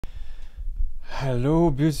Hello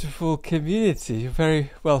beautiful community, you're very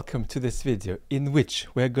welcome to this video in which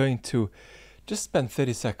we're going to just spend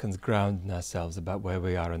 30 seconds grounding ourselves about where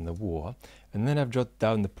we are in the war, and then I've jotted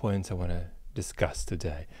down the points I want to discuss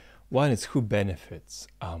today. One is who benefits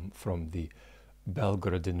from the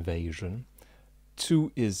Belgorod invasion.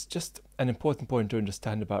 Two is just an important point to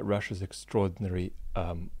understand about Russia's extraordinary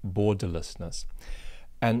borderlessness.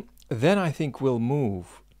 And then I think we'll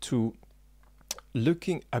move to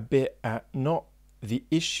looking a bit at not the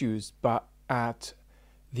issues, but at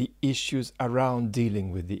the issues around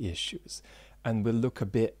dealing with the issues. And we'll look a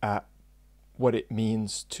bit at what it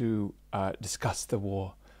means to discuss the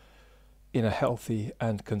war in a healthy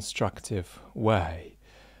and constructive way.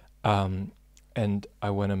 And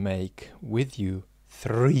I want to make with you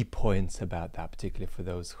 3 points about that, particularly for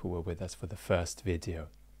those who were with us for the first video.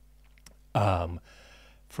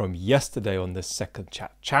 From yesterday on the second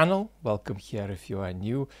chat channel. Welcome here if you are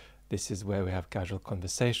new. This is where we have casual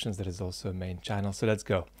conversations. There is also a main channel. So let's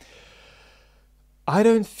go. I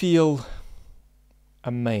don't feel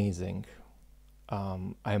amazing,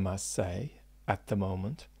 I must say, at the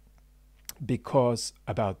moment, because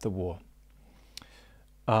about the war.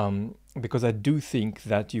 Because I do think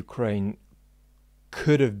that Ukraine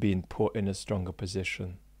could have been put in a stronger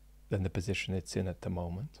position than the position it's in at the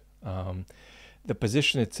moment. The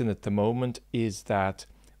position it's in at the moment is that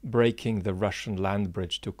breaking the Russian land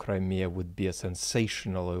bridge to Crimea would be a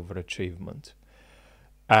sensational overachievement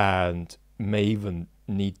and may even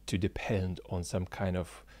need to depend on some kind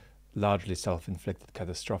of largely self-inflicted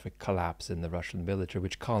catastrophic collapse in the Russian military,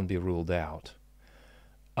 which can't be ruled out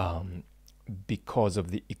because of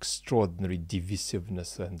the extraordinary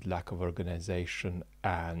divisiveness and lack of organization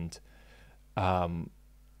and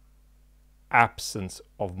absence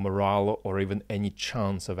of morale or even any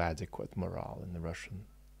chance of adequate morale in the Russian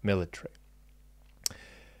military.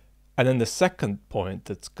 And then the second point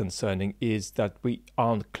that's concerning is that we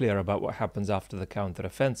aren't clear about what happens after the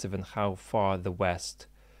counteroffensive and how far the West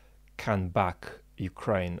can back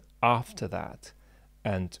Ukraine after that.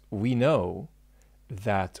 And we know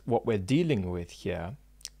that what we're dealing with here,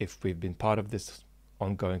 if we've been part of this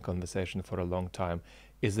ongoing conversation for a long time,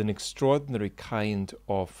 is an extraordinary kind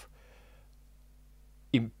of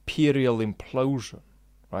imperial implosion,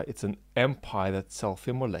 right? It's an empire that's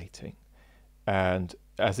self-immolating, and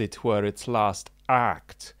as it were, its last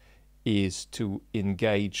act is to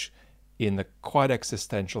engage in a quite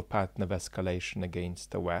existential pattern of escalation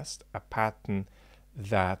against the West, a pattern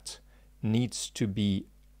that needs to be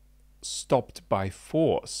stopped by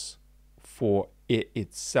force, for it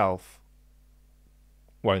itself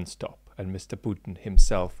won't stop, and Mr. Putin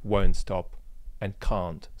himself won't stop and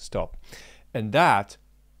can't stop. And that,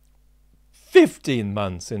 15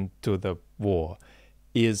 months into the war,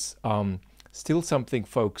 is still something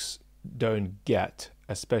folks don't get,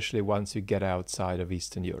 especially once you get outside of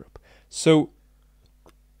Eastern Europe. So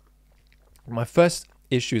my first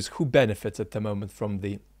issue is who benefits at the moment from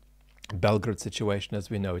the Belgorod situation as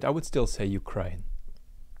we know it. I would still say Ukraine.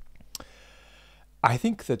 I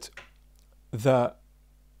think that the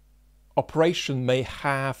operation may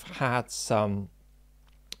have had some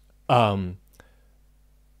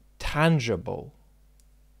tangible,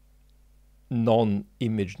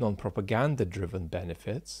 non-image, non-propaganda driven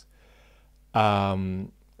benefits,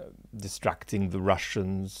 distracting the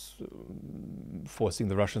Russians, forcing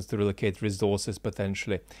the Russians to relocate resources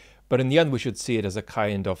potentially. But in the end, we should see it as a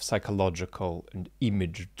kind of psychological and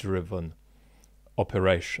image-driven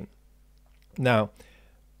operation. Now,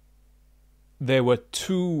 there were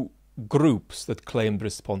two groups that claimed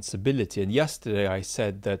responsibility, and yesterday I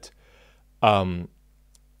said that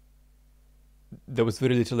there was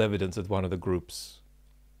very little evidence that one of the groups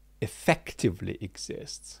effectively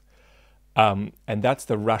exists, and that's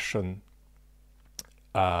the Russian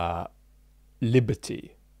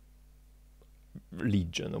Liberty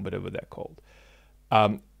Legion, or whatever they're called.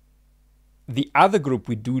 The other group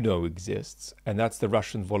we do know exists, and that's the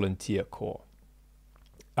Russian Volunteer Corps.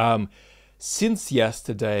 Since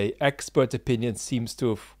yesterday, expert opinion seems to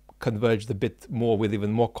have converged a bit more, with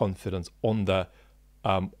even more confidence, on the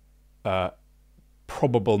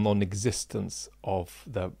probable non-existence of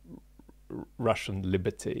the Russian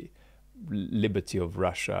Liberty of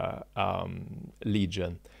Russia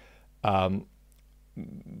Legion. But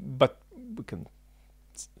we can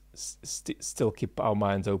still keep our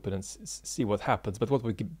minds open and see what happens. But what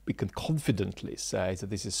we can confidently say is that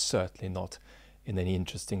this is certainly not in any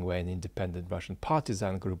interesting way an independent Russian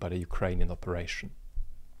partisan group, but a Ukrainian operation.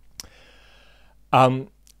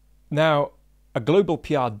 Now, a global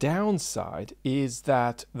PR downside is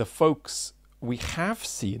that the folks we have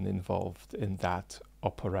seen involved in that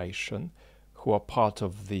operation, who are part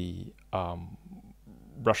of the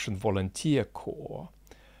Russian volunteer corps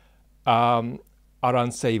are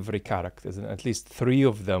unsavory characters, and at least 3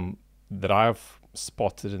 of them that I've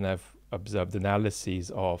spotted and I've observed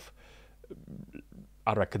analyses of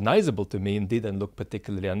are recognizable to me and didn't look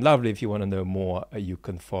particularly unlovely. If you want to know more, you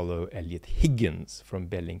can follow Elliot Higgins from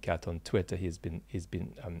Bellingcat on Twitter. He's been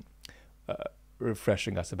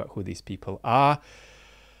refreshing us about who these people are,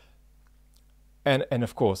 and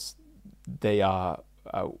of course they are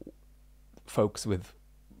folks with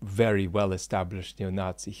very well established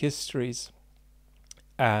neo-Nazi histories,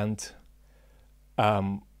 and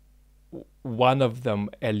one of them,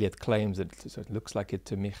 Elliot claims, it looks like it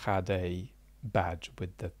to me, had a badge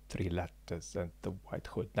with the 3 letters and the white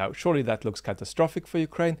hood. Now, surely that looks catastrophic for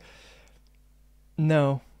Ukraine.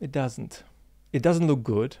 No, it doesn't. It doesn't look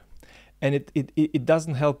good. And it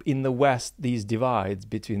doesn't help in the West these divides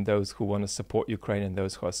between those who want to support Ukraine and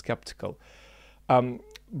those who are skeptical.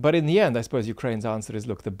 But in the end, I suppose Ukraine's answer is,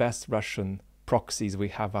 look, the best Russian proxies we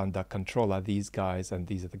have under control are these guys, and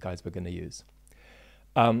these are the guys we're going to use.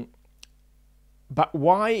 But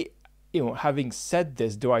why, having said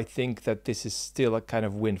this, do I think that this is still a kind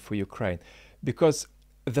of win for Ukraine? Because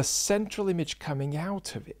the central image coming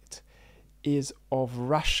out of it is of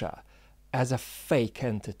Russia as a fake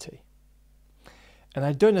entity. And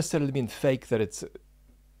I don't necessarily mean fake that it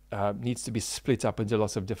needs to be split up into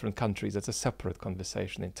lots of different countries. That's a separate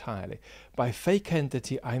conversation entirely. By fake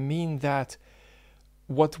entity, I mean that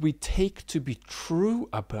what we take to be true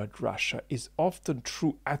about Russia is often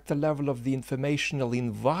true at the level of the informational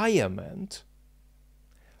environment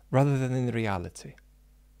rather than in reality.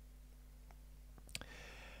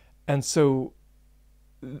 And so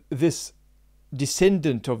this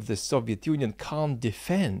descendant of the Soviet Union can't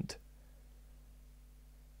defend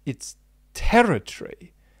its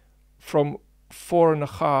territory from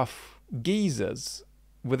 4.5 geezers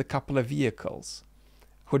with a couple of vehicles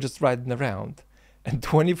who are just riding around. And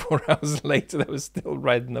 24 hours later, they were still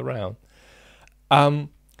riding around.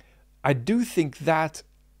 I do think that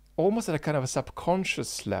almost at a kind of a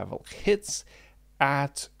subconscious level hits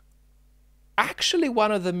at actually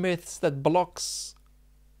one of the myths that blocks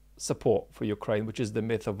support for Ukraine, which is the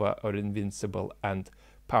myth of an invincible and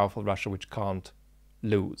powerful Russia which can't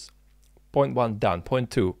lose. Point 1 done.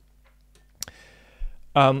 Point 2.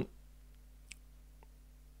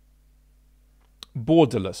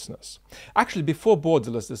 Borderlessness. Actually, before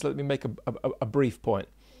borderlessness, let me make a brief point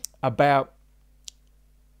about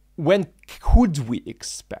when could we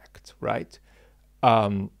expect, right?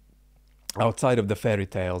 Outside of the fairy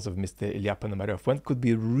tales of Mr. Ilya Ponomarev, when could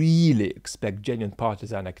we really expect genuine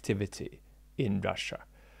partisan activity in Russia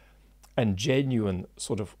and genuine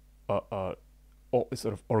sort of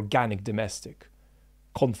organic domestic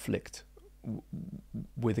conflict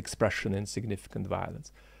with expression in significant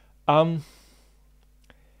violence?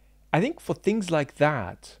 I think for things like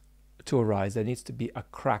that to arise, there needs to be a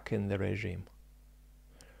crack in the regime.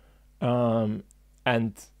 And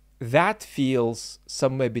that feels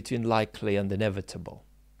somewhere between likely and inevitable.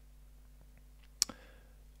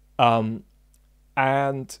 And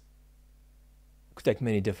could take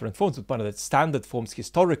many different forms, but one of the standard forms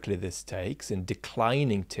historically this takes in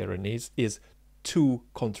declining tyrannies is 2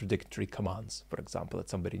 contradictory commands, for example, that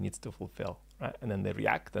somebody needs to fulfill, right? And then they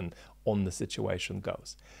react and on the situation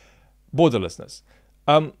goes. Borderlessness.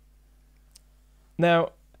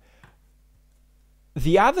 Now,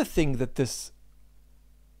 the other thing that this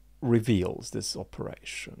reveals, this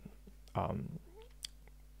operation,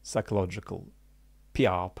 psychological PR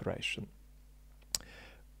operation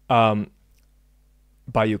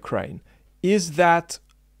by Ukraine, is that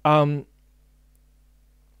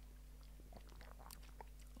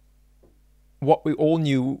what we all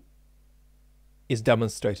knew is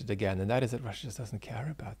demonstrated again, and that is that Russia just doesn't care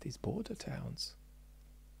about these border towns.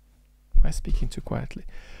 Am I speaking too quietly?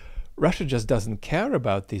 Russia just doesn't care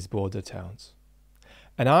about these border towns.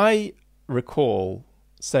 And I recall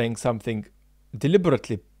saying something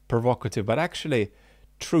deliberately provocative, but actually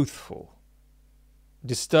truthful,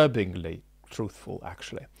 disturbingly truthful,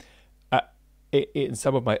 actually, in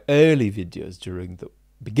some of my early videos during the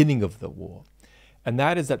beginning of the war. And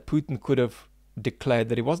that is that Putin could have declared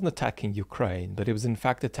that he wasn't attacking Ukraine, but he was in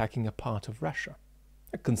fact attacking a part of Russia.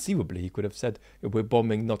 Conceivably, he could have said, we're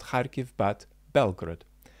bombing not Kharkiv, but Belgorod.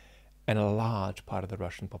 And a large part of the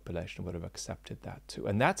Russian population would have accepted that too.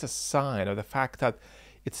 And that's a sign of the fact that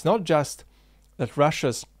it's not just that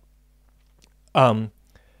Russia's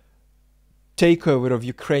takeover of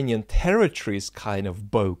Ukrainian territory is kind of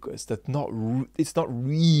bogus, that it's not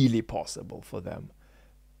really possible for them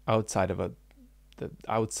outside of a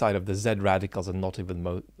outside of the Z radicals, and not even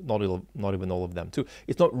all of them too,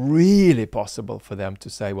 it's not really possible for them to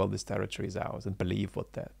say, well, this territory is ours, and believe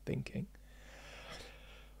what they're thinking.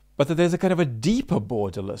 But that there's a kind of a deeper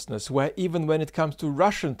borderlessness where even when it comes to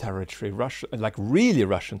Russian territory, like really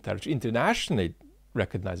Russian territory, internationally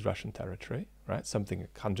recognized Russian territory, right, something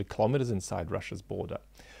 100 kilometers inside Russia's border,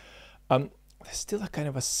 there's still a kind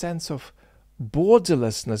of a sense of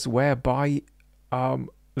borderlessness whereby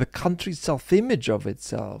the country's self-image of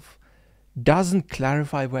itself doesn't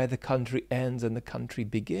clarify where the country ends and the country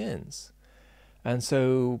begins. And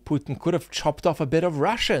so Putin could have chopped off a bit of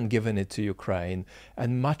Russia and given it to Ukraine,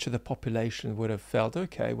 and much of the population would have felt,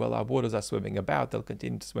 okay, well, our borders are swimming about, they'll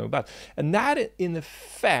continue to swim about. And that, in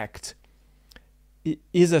effect,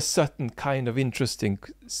 is a certain kind of interesting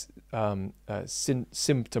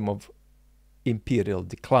symptom of imperial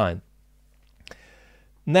decline.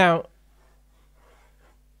 Now,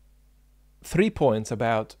 3 points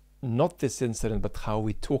about not this incident, but how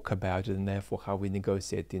we talk about it, and therefore how we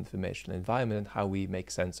negotiate the information environment and how we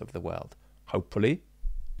make sense of the world, hopefully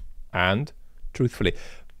and truthfully.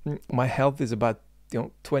 My health is about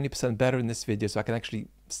 20% better in this video, so I can actually,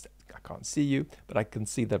 I can't see you, but I can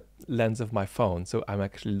see the lens of my phone. So I'm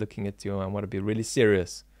actually looking at you, and I want to be really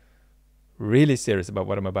serious about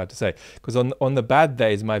what I'm about to say. Because on the bad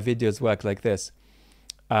days, my videos work like this.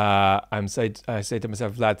 I say to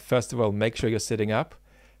myself, Vlad, first of all, make sure you're sitting up.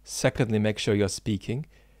 Secondly, make sure you're speaking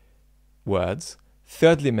words.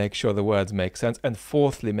 Thirdly, make sure the words make sense. And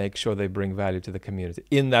fourthly, make sure they bring value to the community.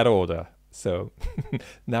 In that order. So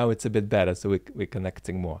now it's a bit better, so we're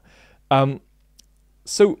connecting more.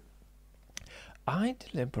 So I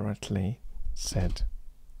deliberately said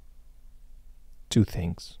 2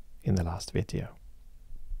 things in the last video.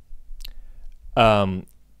 That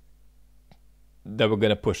were going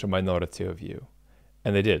to push a minority of you.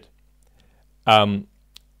 And they did.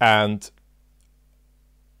 And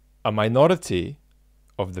a minority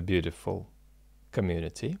of the beautiful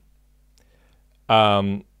community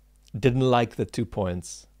didn't like the 2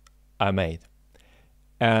 points I made.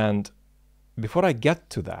 And before I get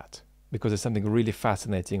to that, because there's something really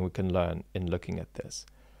fascinating we can learn in looking at this,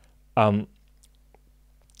 I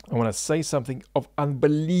want to say something of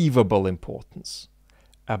unbelievable importance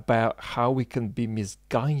about how we can be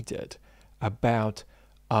misguided about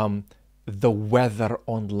the weather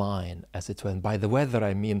online, as it were. And by the weather,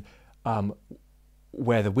 I mean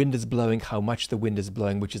where the wind is blowing, how much the wind is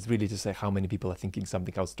blowing, which is really to say how many people are thinking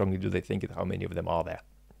something, how strongly do they think it, how many of them are there.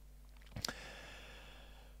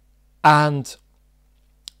 And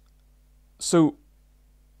so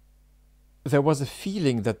there was a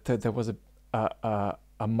feeling that there was a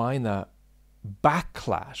minor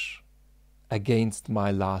backlash against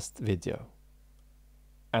my last video.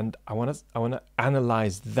 And I want to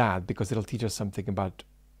analyze that, because it'll teach us something about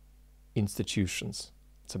institutions,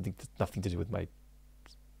 something that's nothing to do with my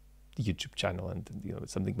YouTube channel, and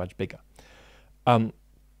something much bigger. But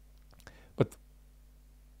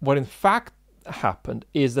what in fact happened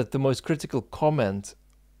is that the most critical comment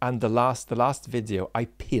and the last video I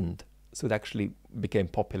pinned, so it actually became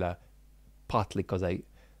popular partly because I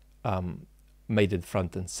made it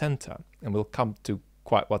front and center, and we'll come to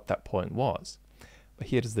quite what that point was. But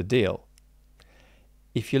here's the deal.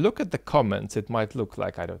 If you look at the comments, it might look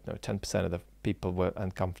like, I don't know, 10% of the people were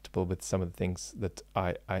uncomfortable with some of the things that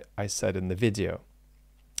I said in the video.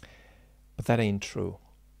 But that ain't true.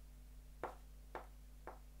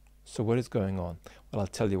 So what is going on? Well, I'll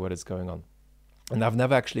tell you what is going on. And I've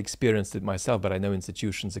never actually experienced it myself, but I know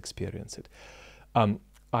institutions experience it.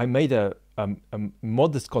 I made a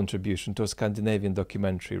modest contribution to a Scandinavian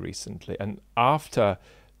documentary recently, and after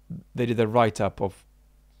they did a write-up of,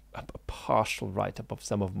 a partial write-up of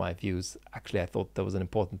some of my views, actually I thought there was an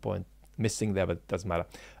important point missing there, but it doesn't matter,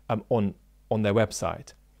 on their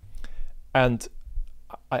website. And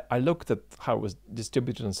I looked at how it was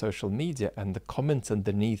distributed on social media, and the comments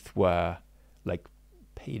underneath were like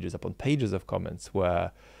pages upon pages of comments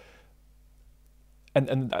were,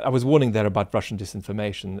 and I was warning there about Russian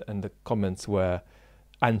disinformation, and the comments were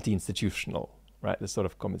anti-institutional, right? The sort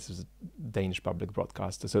of comments, was a Danish public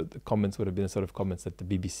broadcaster, so the comments would have been the sort of comments that the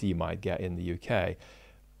BBC might get in the UK.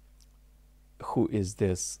 Who is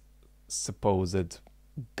this supposed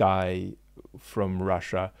guy from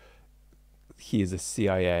Russia? He is a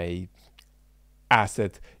CIA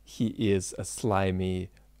asset. He is a slimy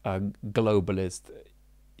globalist,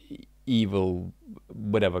 evil,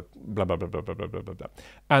 whatever, blah, blah, blah, blah, blah, blah, blah, blah.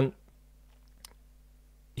 And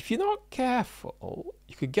if you're not careful,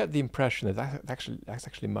 you could get the impression that that's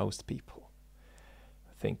actually most people,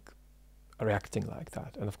 I think, are reacting like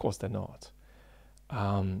that. And of course they're not.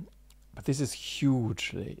 But this is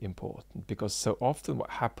hugely important, because so often what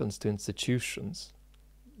happens to institutions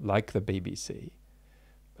like the BBC,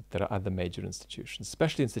 but there are other major institutions,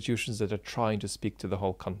 especially institutions that are trying to speak to the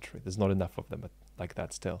whole country. There's not enough of them like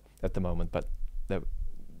that still at the moment, but there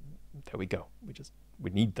we go. We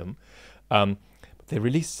need them. But they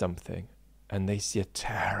release something and they see a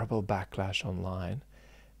terrible backlash online,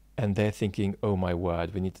 and they're thinking, oh my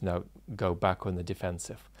word, we need to now go back on the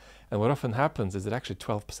defensive. And what often happens is that actually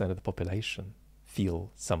 12% of the population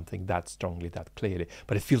feel something that strongly, that clearly,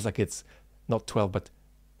 but it feels like it's not 12 but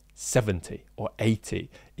 70 or 80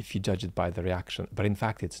 if you judge it by the reaction, but in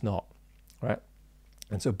fact it's not, right?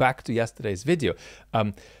 And so back to yesterday's video,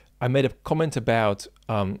 I made a comment about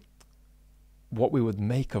what we would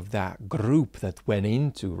make of that group that went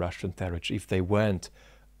into Russian territory if they weren't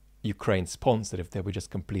Ukraine sponsored, if they were just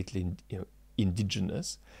completely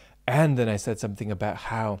indigenous. And then I said something about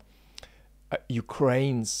how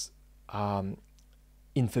Ukraine's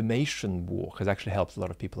information war has actually helped a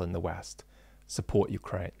lot of people in the West support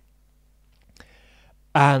Ukraine.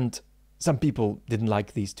 And some people didn't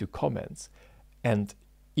like these two comments. And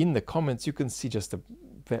in the comments, you can see just a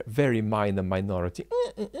very minor minority,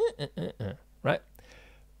 right?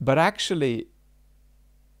 But actually,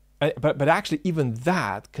 even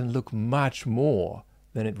that can look much more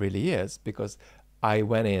than it really is, because I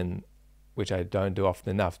went in, which I don't do often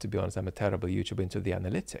enough, to be honest, I'm a terrible YouTuber, into the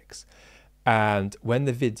analytics. And when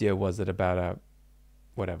the video was at about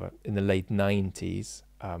in the late 90s,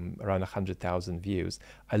 around 100,000 views,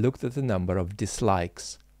 I looked at the number of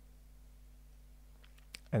dislikes,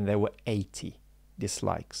 and there were 80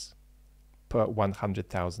 dislikes per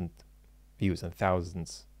 100,000 views and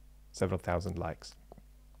several thousand likes.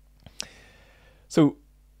 So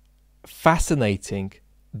fascinating,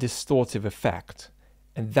 distortive effect.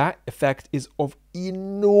 And that effect is of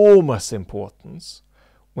enormous importance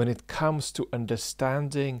when it comes to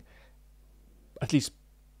understanding at least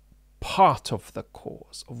part of the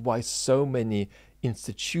cause of why so many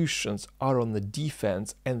institutions are on the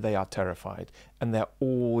defense, and they are terrified, and they're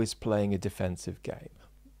always playing a defensive game.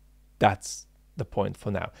 That's the point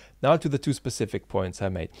for now. Now to the two specific points I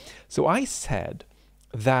made. So I said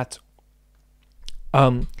that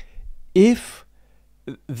if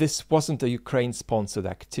this wasn't a Ukraine-sponsored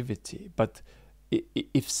activity, but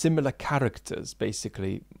if similar characters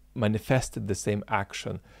basically manifested the same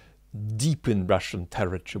action deep in Russian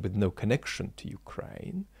territory with no connection to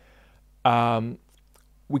Ukraine,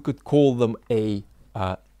 we could call them a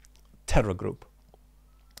terror group.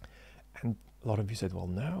 And a lot of you said, well,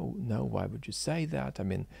 no, why would you say that? I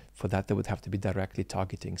mean, for that they would have to be directly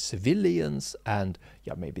targeting civilians, and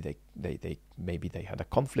yeah, maybe they had a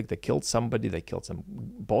conflict, they killed somebody, they killed some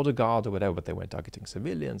border guard or whatever, but they weren't targeting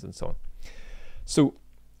civilians and so on. So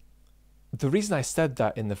the reason I said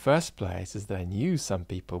that in the first place is that I knew some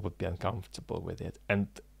people would be uncomfortable with it, and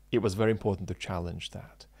it was very important to challenge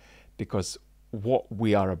that, because what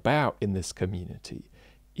we are about in this community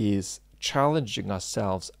is challenging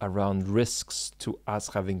ourselves around risks to us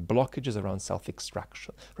having blockages around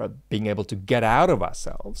self-extraction, right? Being able to get out of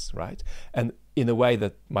ourselves, right? And in a way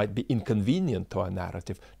that might be inconvenient to our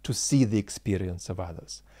narrative, to see the experience of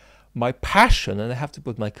others. My passion, and I have to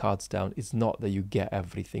put my cards down, is not that you get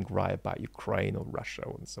everything right about Ukraine or Russia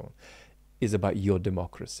and so on. It's about your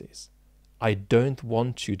democracies. I don't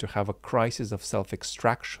want you to have a crisis of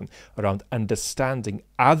self-extraction around understanding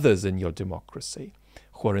others in your democracy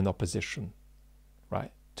who are in opposition,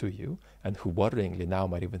 right, to you, and who worryingly now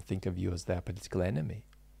might even think of you as their political enemy,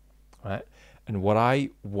 right? And what I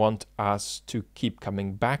want us to keep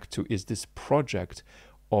coming back to is this project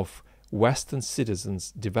of Western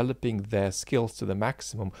citizens developing their skills to the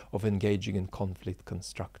maximum of engaging in conflict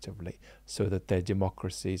constructively, so that their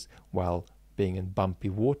democracies, while being in bumpy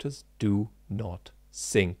waters, do not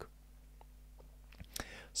sink.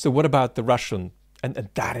 So what about the Russian? And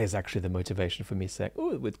that is actually the motivation for me saying,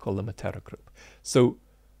 oh, we'd call them a terror group. So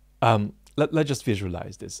let's just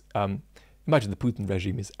visualize this. Imagine the Putin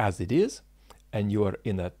regime is as it is, and you are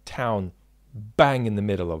in a town bang in the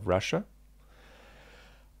middle of Russia.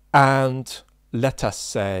 And let us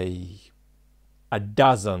say a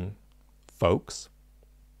dozen folks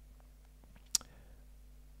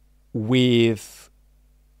with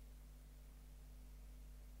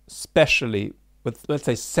let's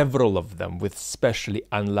say several of them with specially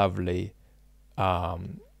unlovely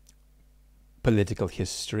political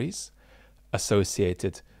histories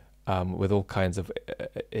associated with all kinds of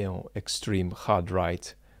extreme hard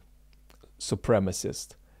right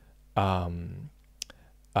supremacist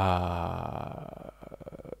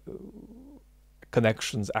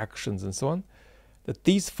connections, actions, and so on, that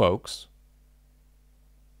these folks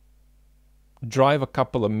drive a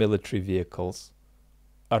couple of military vehicles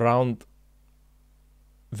around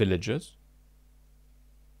villages,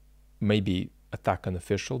 maybe attack an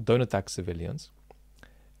official, don't attack civilians.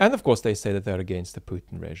 And of course they say that they're against the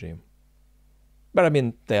Putin regime. But I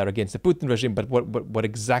mean, they are against the Putin regime, but what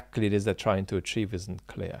exactly it is they're trying to achieve isn't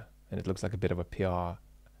clear. And it looks like a bit of a PR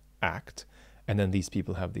act. And then these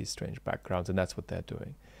people have these strange backgrounds, and that's what they're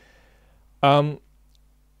doing.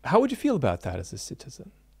 How would you feel about that as a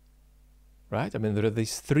citizen? Right? I mean, there are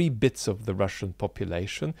these three bits of the Russian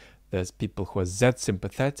population. There's people who are Z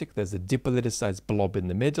sympathetic, there's a depoliticized blob in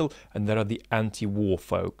the middle, and there are the anti-war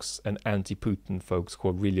folks and anti-Putin folks who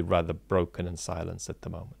are really rather broken and silenced at the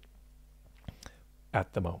moment.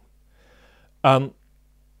 Well,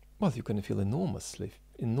 you're going to feel enormously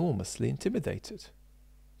intimidated,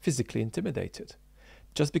 physically intimidated.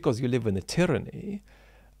 Just because you live in a tyranny,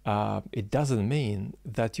 it doesn't mean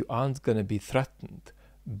that you aren't going to be threatened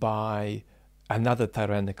by another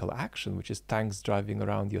tyrannical action, which is tanks driving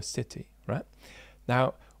around your city, right?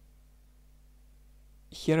 Now,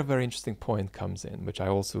 here a very interesting point comes in, which I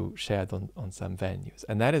also shared on some venues,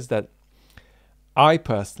 and that is that I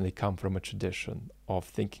personally come from a tradition of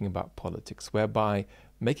thinking about politics whereby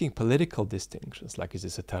making political distinctions, like is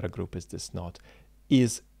this a terror group, is this not,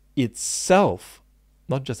 is itself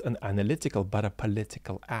not just an analytical but a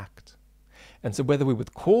political act. And so whether we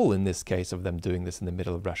would call, in this case of them doing this in the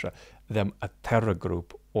middle of Russia, them a terror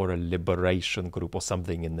group or a liberation group or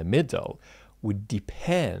something in the middle would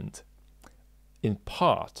depend in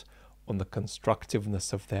part on the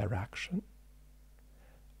constructiveness of their action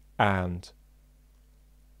and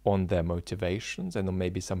on their motivations and on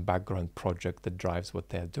maybe some background project that drives what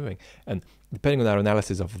they're doing. And depending on our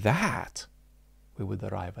analysis of that, we would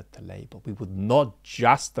arrive at the label. We would not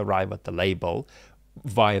just arrive at the label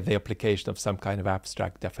via the application of some kind of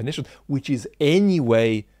abstract definition, which is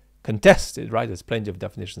anyway contested, right? There's plenty of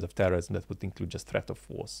definitions of terrorism that would include just threat of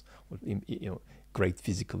force, or, great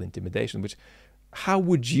physical intimidation, which, how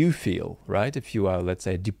would you feel, right, if you are, let's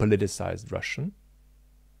say, a depoliticized Russian,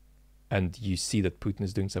 and you see that Putin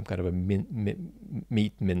is doing some kind of a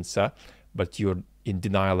meat mincer, but you're in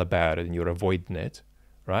denial about it and you're avoiding it,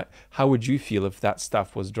 right? How would you feel if that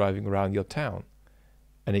stuff was driving around your town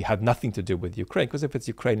and it had nothing to do with Ukraine? Because if it's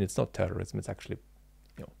Ukraine, it's not terrorism. It's actually,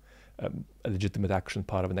 a legitimate action,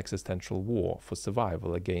 part of an existential war for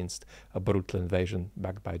survival against a brutal invasion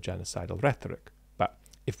backed by genocidal rhetoric. But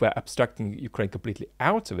if we're abstracting Ukraine completely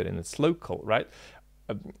out of it and it's local, right?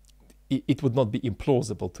 It would not be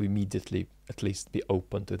implausible to immediately at least be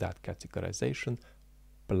open to that categorization.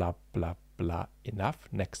 Blah, blah, blah. Enough.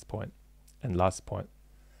 Next point. And last point.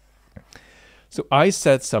 So I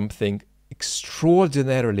said something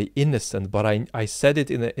extraordinarily innocent, but I said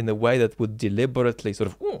it in a way that would deliberately sort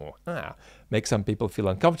of make some people feel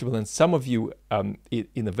uncomfortable. And some of you,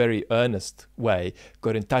 in a very earnest way,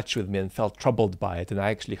 got in touch with me and felt troubled by it. And I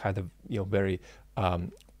actually had a very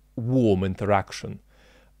warm interaction,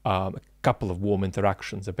 a couple of warm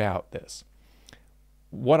interactions about this.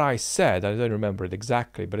 What I said, I don't remember it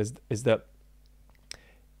exactly, but is that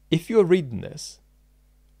if you're reading this,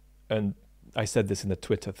 and I said this in a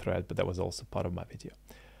Twitter thread, but that was also part of my video.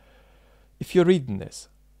 If you're reading this,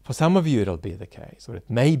 for some of you it'll be the case, or it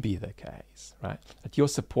may be the case, right, that your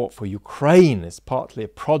support for Ukraine is partly a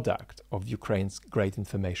product of Ukraine's great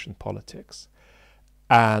information politics.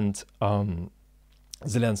 And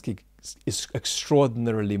Zelensky is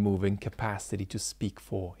extraordinarily moving capacity to speak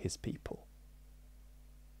for his people.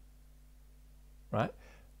 Right?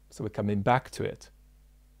 So we're coming back to it,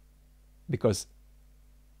 because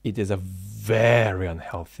it is a very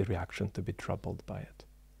unhealthy reaction to be troubled by it.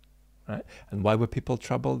 Right? And why were people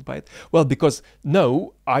troubled by it? Well, because,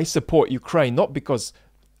 no, I support Ukraine, not because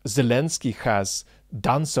Zelensky has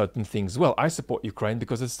done certain things well. I support Ukraine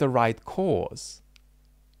because it's the right cause.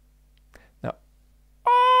 Now,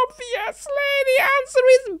 obviously, the answer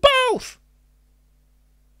is both.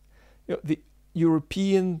 The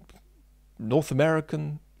European, North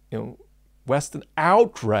American, Western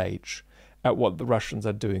outrage at what the Russians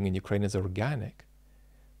are doing in Ukraine is organic.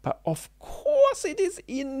 But of course it is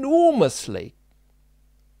enormously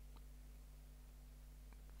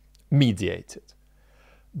mediated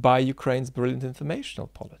by Ukraine's brilliant informational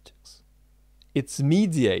politics. It's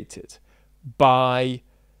mediated by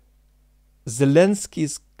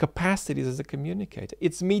Zelensky's capacities as a communicator.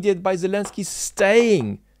 It's mediated by Zelensky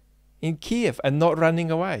staying in Kiev and not running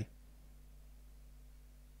away.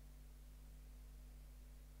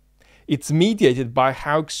 It's mediated by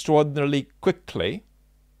how extraordinarily quickly,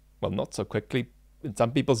 well, not so quickly in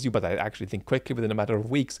some people's view, but I actually think quickly, within a matter of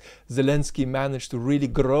weeks, Zelensky managed to really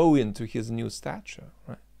grow into his new stature.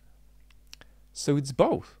 Right? So it's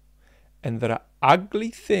both. And there are ugly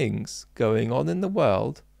things going on in the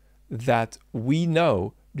world that we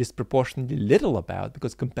know disproportionately little about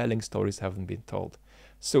because compelling stories haven't been told.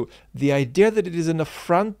 So the idea that it is an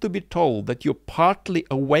affront to be told that you're partly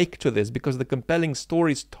awake to this because the compelling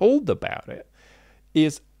stories told about it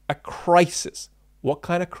is a crisis. What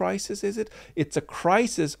kind of crisis is it? It's a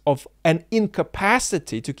crisis of an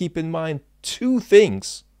incapacity to keep in mind two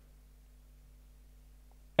things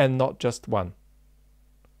and not just one.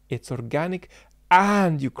 It's organic,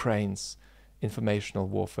 and Ukraine's informational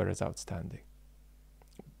warfare is outstanding.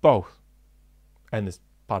 Both. And is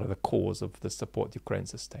part of the cause of the support Ukraine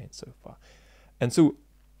sustained so far. And so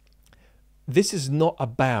this is not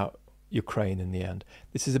about Ukraine in the end.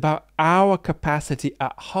 This is about our capacity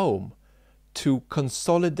at home to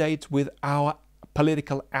consolidate with our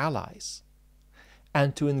political allies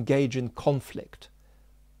and to engage in conflict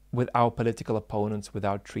with our political opponents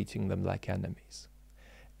without treating them like enemies.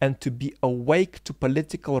 And to be awake to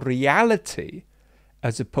political reality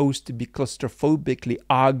as opposed to be claustrophobically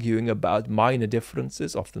arguing about minor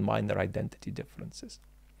differences, often minor identity differences.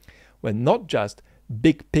 When not just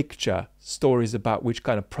big picture stories about which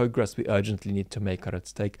kind of progress we urgently need to make are at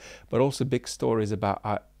stake, but also big stories about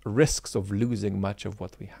our risks of losing much of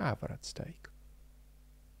what we have are at stake.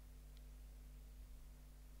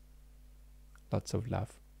 Lots of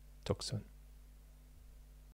love. Talk soon.